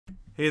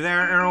Hey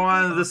there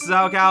everyone, this is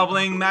Alcal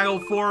playing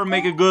MaGL4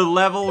 Make a Good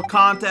Level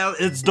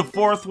contest. It's the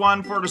 4th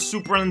one for the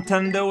Super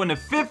Nintendo, and the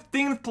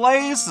 15th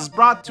place is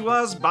brought to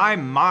us by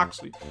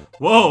Moxie.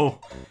 Whoa,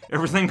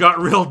 everything got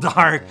real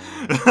dark.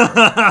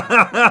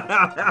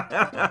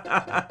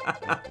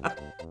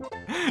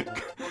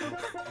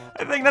 I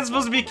think that's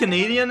supposed to be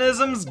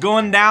Canadianisms,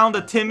 going down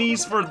to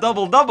Timmy's for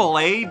double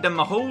A. Them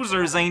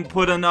hosers ain't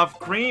put enough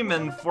cream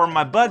in for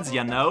my buds,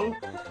 you know.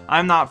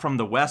 I'm not from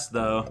the West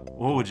though.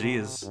 Oh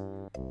jeez.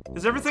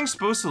 Is everything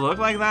supposed to look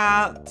like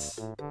that?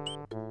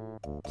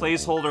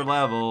 Placeholder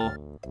level.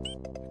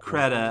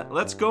 Credit.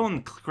 Let's go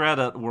in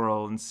credit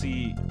world and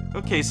see.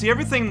 Okay, see,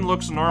 everything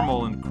looks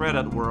normal in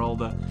credit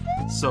world.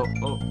 So,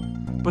 oh.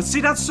 But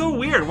see, that's so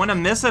weird. When a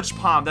message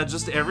pops, that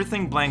just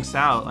everything blanks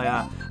out.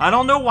 I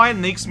don't know why it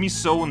makes me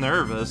so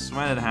nervous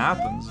when it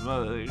happens,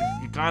 but it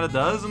kind of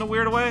does in a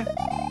weird way.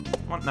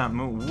 Want that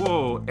move?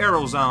 Whoa,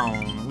 arrow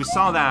zone. We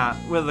saw that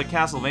with the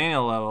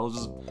Castlevania level.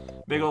 Just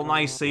big old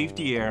nice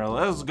safety arrow.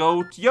 Let's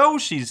go to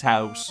Yoshi's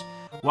house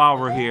while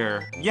we're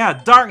here. Yeah,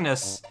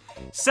 darkness.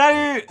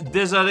 Salut!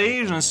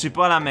 Désolé, je ne suis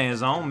pas à la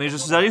maison, mais je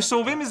suis allé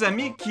sauver mes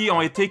amis qui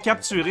ont été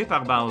capturés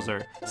par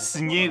Bowser.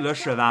 Signé le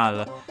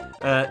cheval.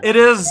 It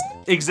is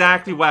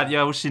exactly what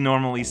Yoshi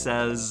normally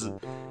says,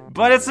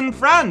 but it's in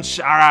French.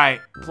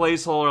 Alright,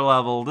 placeholder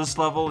level. This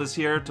level is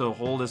here to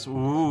hold us.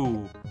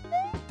 Ooh,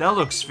 that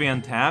looks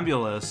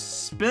fantabulous.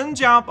 Spin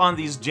jump on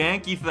these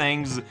janky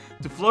things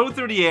to float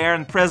through the air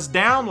and press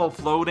down while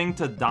floating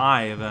to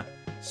dive.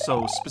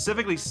 So,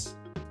 specifically...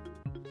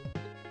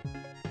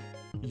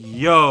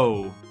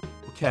 Yo.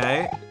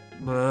 Okay.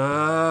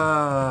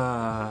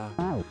 That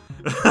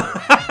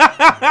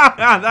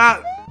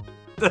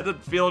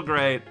didn't feel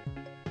great.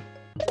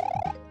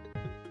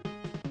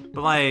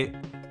 But like,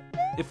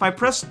 if I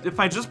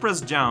just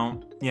press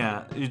jump,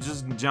 yeah, you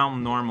just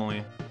jump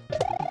normally.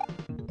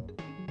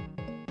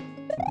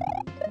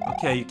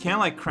 Okay, you can't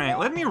like crank.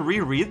 Let me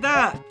reread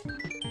that.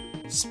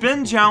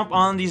 Spin jump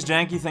on these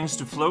janky things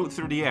to float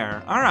through the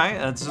air. Alright,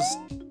 that's just...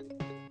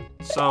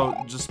 So,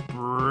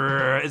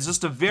 it's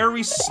just a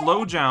very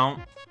slow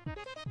jump,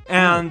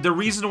 and the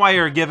reason why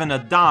you're given a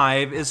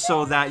dive is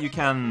so that you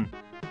can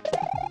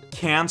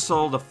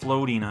cancel the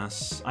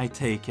floatiness, I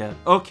take it.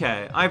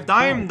 Okay, I'm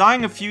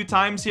dying a few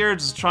times here,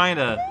 just trying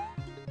to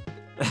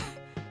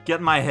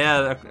get my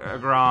head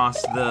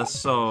across this,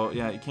 so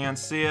yeah, you can't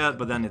see it,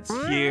 but then it's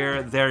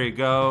here, there you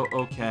go,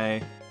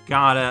 okay,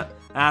 got it,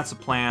 that's a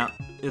plant,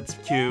 it's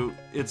cute,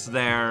 it's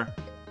there.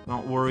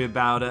 Don't worry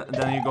about it. And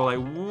then you go like,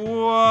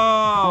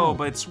 whoa,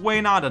 but it's way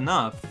not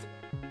enough.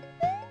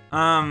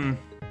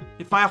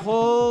 If I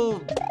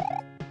hold...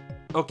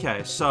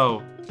 Okay,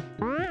 so...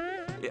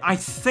 I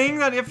think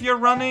that if you're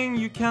running,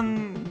 you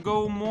can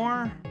go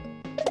more?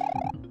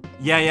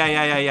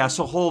 Yeah.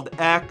 So hold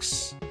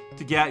X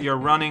to get your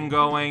running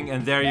going,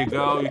 and there you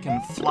go. You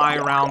can fly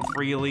around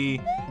freely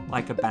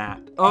like a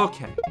bat.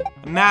 Okay,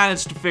 I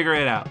managed to figure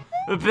it out.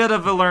 A bit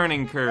of a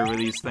learning curve with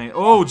these things.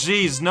 Oh,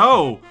 geez,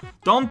 no!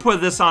 Don't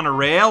put this on a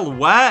rail.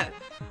 What?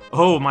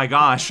 Oh my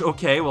gosh.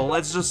 Okay, well,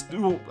 let's just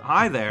do...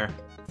 Hi there,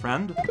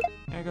 friend.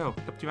 There you go.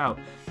 Helped you out.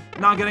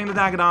 Not getting the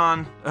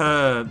Dagadon.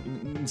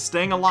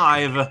 Staying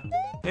alive.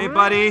 Hey,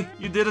 buddy.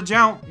 You did a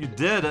jump. You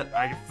did it.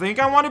 I think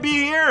I want to be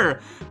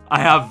here. I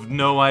have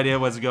no idea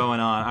what's going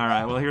on.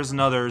 Alright, well, here's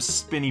another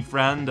spinny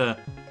friend. And,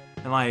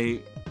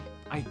 like...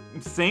 I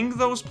think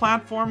those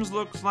platforms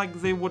look like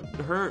they would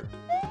hurt.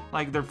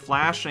 Like they're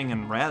flashing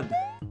in red,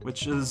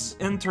 which is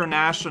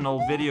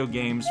international video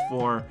games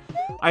for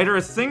either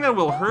a thing that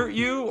will hurt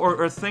you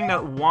or a thing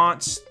that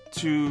wants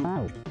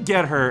to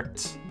get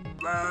hurt.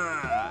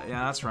 Yeah,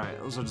 that's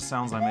right. Those are the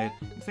sounds I made.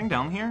 Anything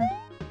down here?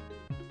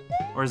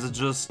 Or is it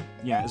just...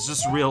 Yeah, it's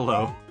just real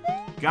low.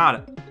 Got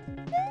it.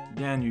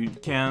 Then you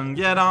can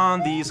get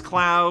on these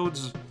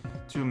clouds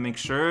to make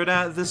sure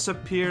that this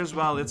appears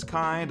while it's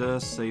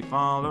kinda safe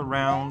all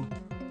around.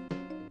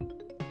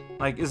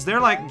 Like, is there,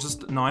 like,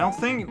 just... No, I don't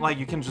think, like,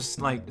 you can just,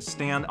 like,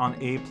 stand on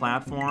a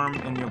platform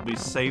and you'll be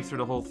safe through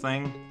the whole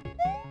thing.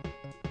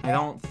 I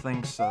don't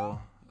think so.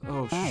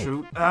 Oh,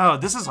 shoot. Oh,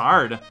 this is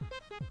hard.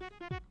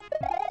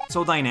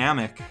 So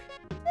dynamic.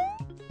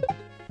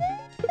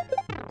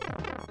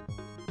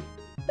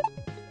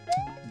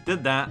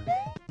 Did that.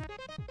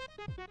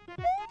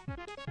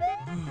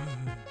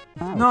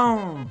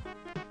 No!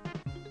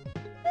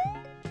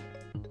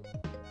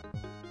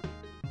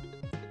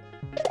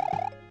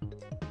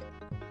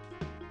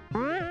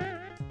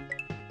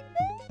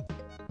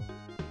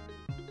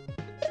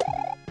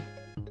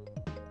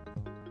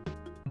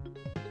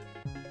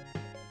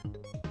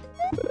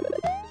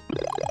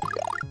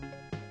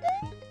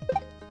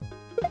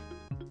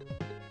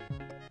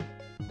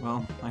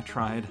 Well, I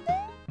tried.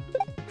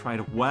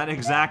 Tried what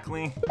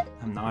exactly?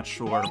 I'm not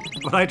sure,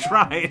 but I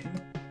tried.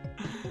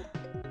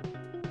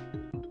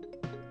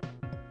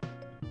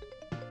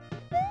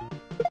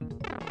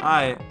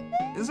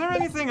 Is there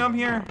anything up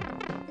here?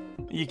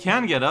 You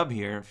can get up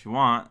here if you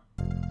want.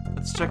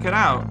 Let's check it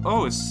out.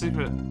 Oh, it's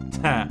secret.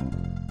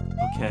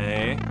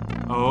 Okay.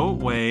 Oh,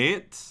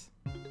 wait.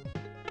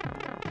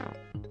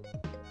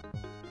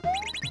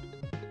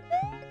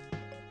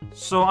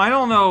 So I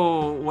don't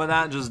know what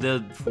that just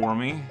did for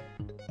me.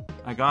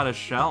 I got a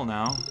shell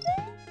now,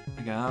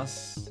 I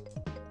guess.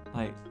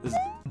 Like,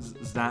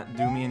 does that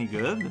do me any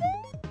good?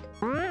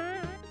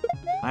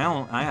 I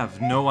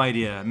have no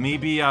idea.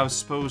 Maybe I was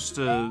supposed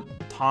to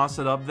toss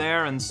it up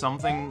there and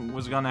something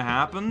was gonna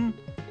happen?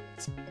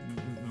 It's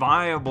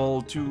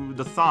viable to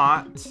the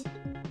thought.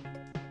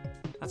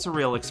 That's a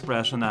real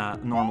expression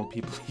that normal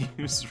people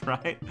use,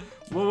 right?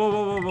 Whoa, whoa,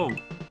 whoa, whoa, whoa.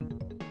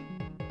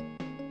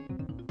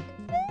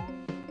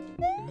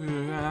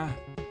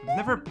 I've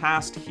never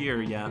passed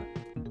here yet.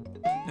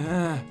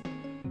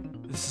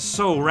 This is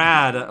so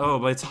rad. Oh,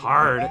 but it's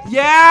hard.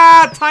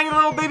 Yeah! Tiny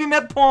little baby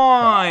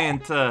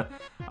midpoint!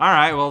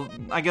 Alright, well,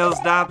 I guess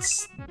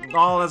that's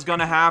all that's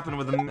gonna happen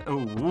with the...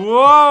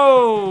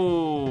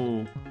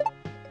 Whoa!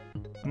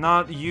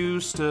 Not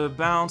used to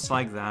bounce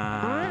like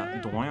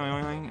that.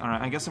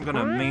 Alright, I guess I'm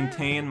gonna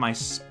maintain my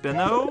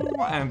spino.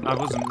 I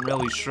wasn't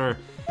really sure.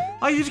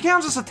 Like, you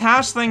can't just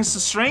attach things to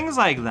strings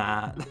like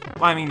that.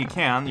 Well, I mean, you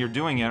can. You're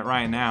doing it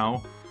right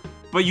now.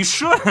 But you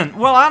shouldn't.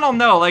 Well, I don't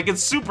know. Like,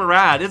 it's super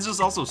rad. It's just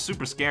also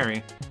super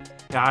scary.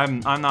 Yeah,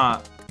 I'm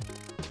not...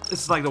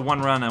 This is like the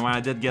one run when I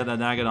did get that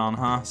Dagadon,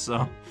 huh?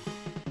 So...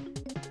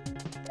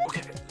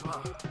 Okay.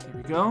 There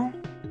we go.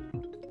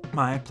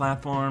 My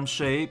platform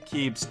shape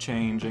keeps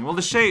changing. Well,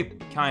 the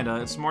shape, kinda.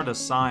 It's more the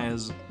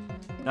size.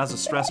 That's a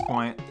stress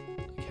point.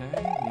 Okay,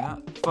 yeah.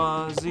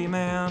 Fuzzy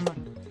man.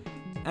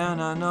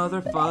 And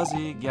another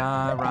fuzzy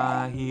guy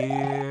right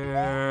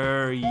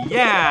here.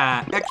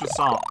 Yeah! Extra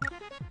salt.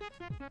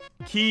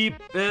 Keep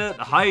it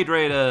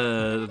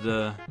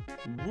hydrated.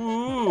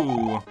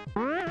 Woo!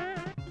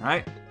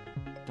 Right?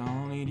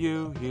 Don't need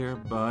you here,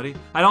 buddy.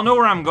 I don't know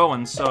where I'm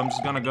going, so I'm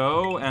just gonna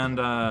go and,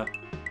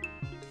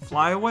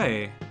 fly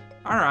away.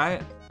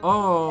 Alright.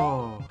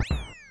 Oh.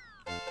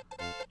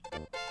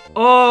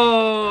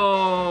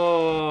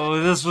 Oh!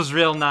 This was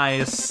real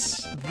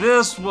nice.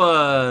 This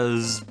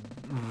was...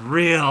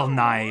 real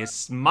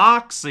nice.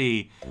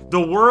 Moxie. The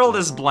world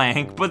is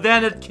blank, but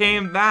then it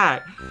came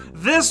back.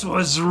 This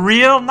was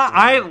real nice.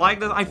 I like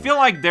this. I feel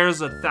like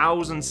there's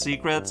 1,000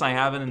 secrets I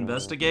haven't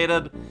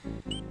investigated.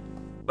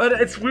 But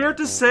it's weird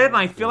to say it, and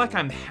I feel like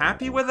I'm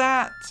happy with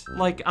that.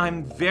 Like,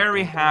 I'm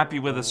very happy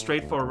with a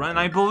straightforward run.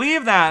 I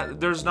believe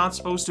that there's not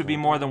supposed to be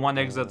more than 1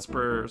 exits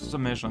per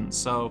submission,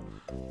 so...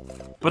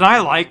 But I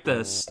like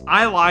this.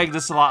 I like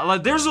this a lot.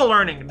 Like, there's a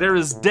learning. There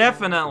is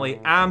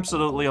definitely,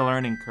 absolutely a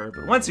learning curve.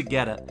 But once you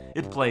get it,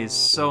 it plays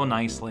so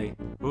nicely.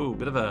 Ooh,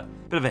 bit of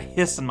a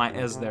hiss in my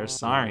S there.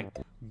 Sorry.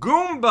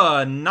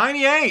 Goomba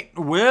 98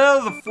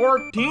 with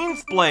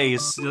 14th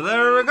place.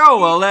 There we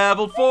go. A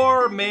level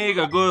 4. Make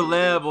a good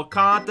level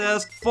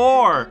contest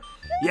 4.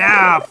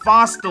 Yeah,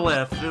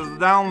 Fostilith is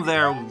down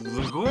there.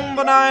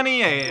 Goomba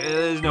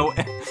 98. No,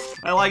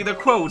 I like the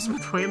quotes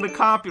between the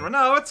copyright.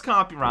 No, it's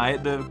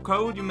copyright. The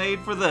code you made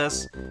for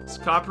this is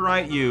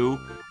copyright you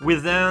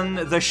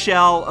within the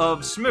shell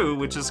of Smoo,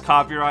 which is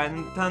copyright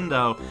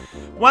Nintendo.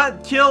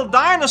 What killed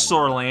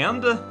Dinosaur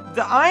Land?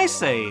 The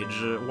Ice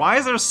Age. Why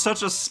is there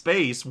such a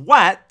space?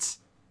 What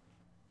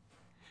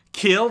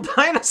killed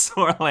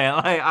Dinosaur Land?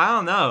 Like, I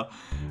don't know.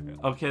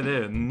 Okay,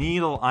 dude,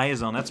 Needle Eye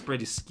Zone, that's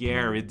pretty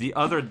scary. The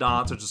other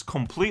dots are just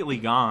completely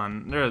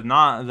gone. They're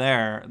not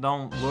there.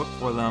 Don't look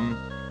for them.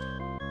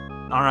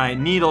 Alright,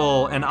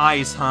 Needle and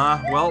Ice, huh?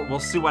 Well, we'll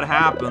see what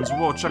happens.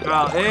 Whoa, check it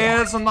out.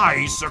 It's an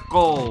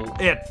icicle.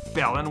 It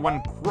fell and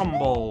went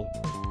crumble.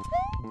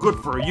 Good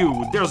for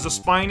you. There's the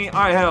spiny...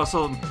 Alright,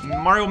 so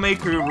Mario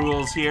Maker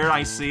rules here,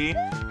 I see.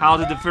 How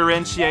to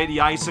differentiate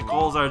the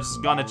icicles are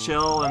just gonna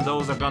chill and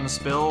those are gonna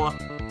spill.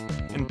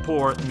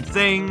 Important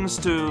things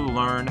to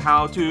learn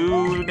how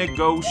to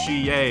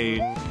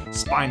negotiate.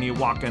 Spiny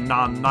walking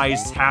on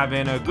ice,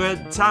 having a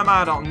good time.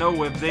 I don't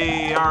know if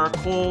they are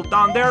cold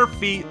on their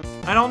feet.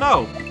 I don't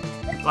know.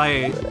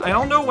 Like, I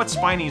don't know what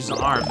spinies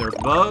are. If they're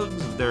bugs,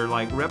 if they're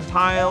like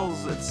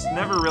reptiles. It's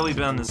never really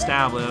been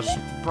established.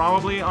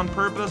 Probably on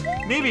purpose.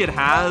 Maybe it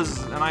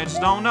has, and I just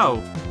don't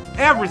know.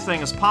 Everything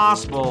is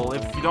possible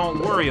if you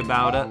don't worry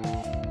about it.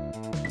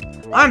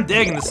 I'm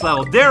digging this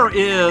level. There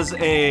is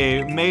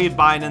a made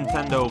by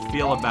Nintendo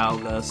feel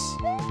about this.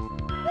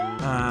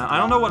 I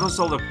don't know what was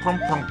all the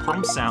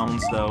crump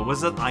sounds though.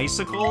 Was it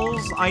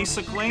icicles?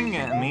 Icicling?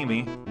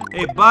 Maybe.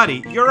 Hey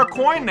buddy, you're a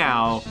coin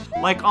now!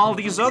 Like all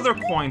these other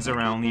coins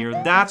around here.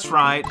 That's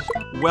right.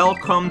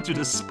 Welcome to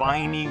the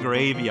spiny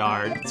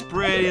graveyard. It's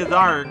pretty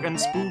dark and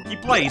spooky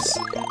place.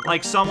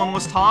 Like someone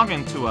was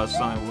talking to us.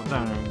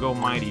 Go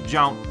mighty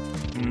jump.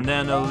 And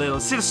then a little...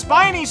 See, the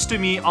spinies to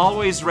me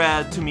always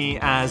read to me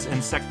as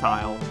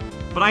insectile.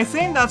 But I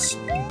think that's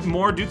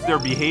more due to their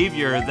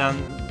behavior than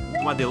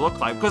what they look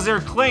like. Because they're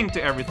clinging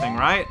to everything,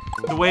 right?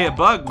 The way a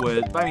bug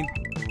would. I mean,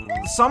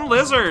 some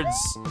lizards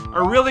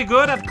are really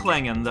good at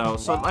clinging, though.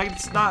 So, like,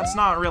 it's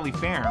not really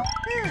fair.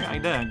 I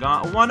did.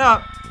 Got one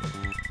up.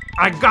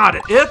 I got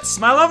it.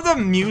 I love the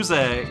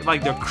music.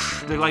 Like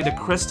the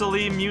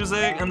crystal-y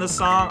music in the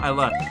song. I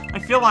love it. I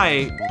feel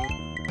like...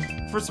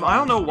 First of all, I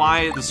don't know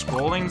why the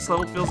scrolling this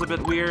level feels a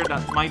bit weird.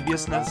 That might be a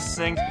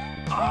sync.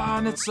 Oh,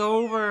 and it's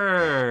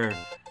over.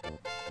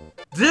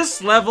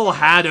 This level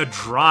had a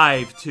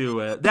drive to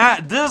it.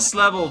 This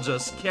level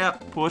just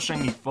kept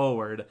pushing me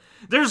forward.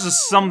 There's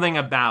just something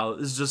about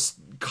it. It's just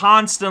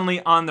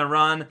constantly on the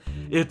run.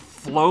 It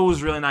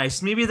flows really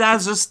nice. Maybe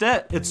that's just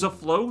it. It's a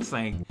flow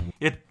thing.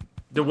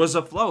 There was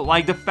a flow.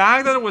 Like the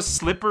fact that it was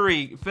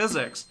slippery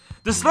physics.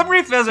 The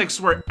slippery physics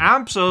were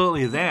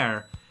absolutely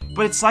there,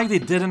 but it's like they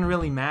didn't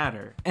really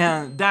matter.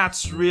 And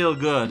that's real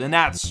good, and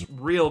that's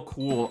real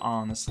cool,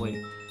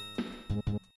 honestly.